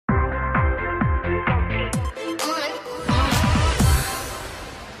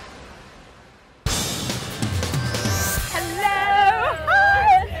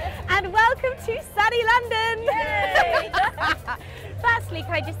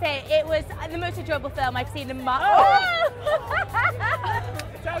I just say it was the most enjoyable film I've seen in months.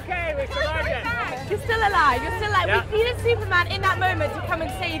 It's okay, we survived it. You're still alive. You're still alive. Yeah. We needed Superman in that moment to come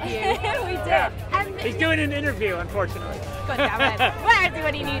and save you. We did. Yeah. And He's doing an interview, unfortunately. God damn it. Where is he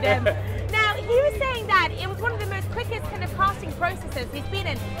when you need him? Now, he was saying that it was one of the most quickest kind of casting processes he's been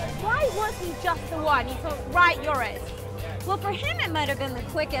in. Why was he just the one? He thought, right, you're it. Well, for him it might have been the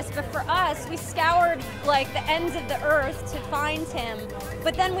quickest, but for us, we scoured like the ends of the earth to find him.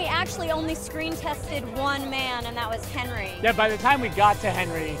 But then we actually only screen tested one man, and that was Henry. Yeah, by the time we got to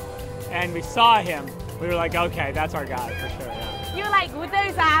Henry and we saw him, we were like, okay, that's our guy for sure. Yeah. You were like, with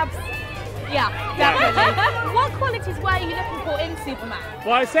those abs, yeah, definitely. What qualities were you looking for in Superman?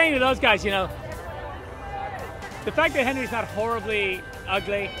 Well, I was saying to those guys, you know, the fact that Henry's not horribly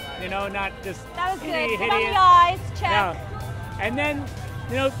ugly, you know, not just That was good. hideous. Put on the eyes, check. Yeah. And then,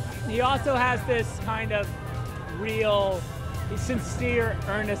 you know, he also has this kind of real, sincere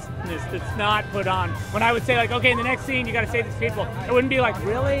earnestness that's not put on. When I would say, like, okay, in the next scene, you got to save these people, it wouldn't be like,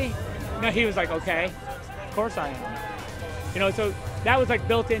 really? No, he was like, okay, of course I am. You know, so that was like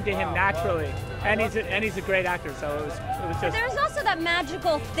built into him naturally. And he's a great actor, so it was just. There's also that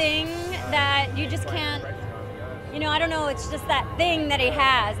magical thing that you just can't, you know, I don't know, it's just that thing that he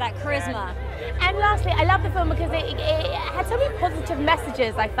has, that charisma. And lastly, I love the film because it had so many positive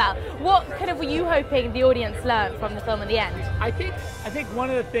messages, I felt. What kind of were you hoping the audience learned from the film in the end? I think one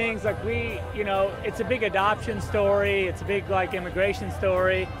of the things, like you know, it's a big adoption story, it's a big like immigration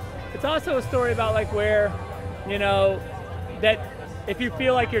story. It's also a story about like where, you know, that if you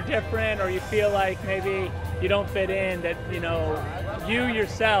feel like you're different or you feel like maybe you don't fit in, that, you know, you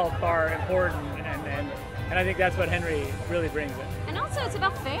yourself are important, and I think that's what Henry really brings it. And also it's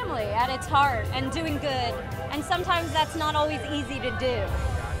about family at its heart and doing good. And sometimes that's not always easy to do.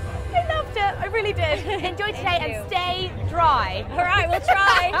 I loved it, I really did. Enjoy today and stay dry. All right, we'll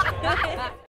try.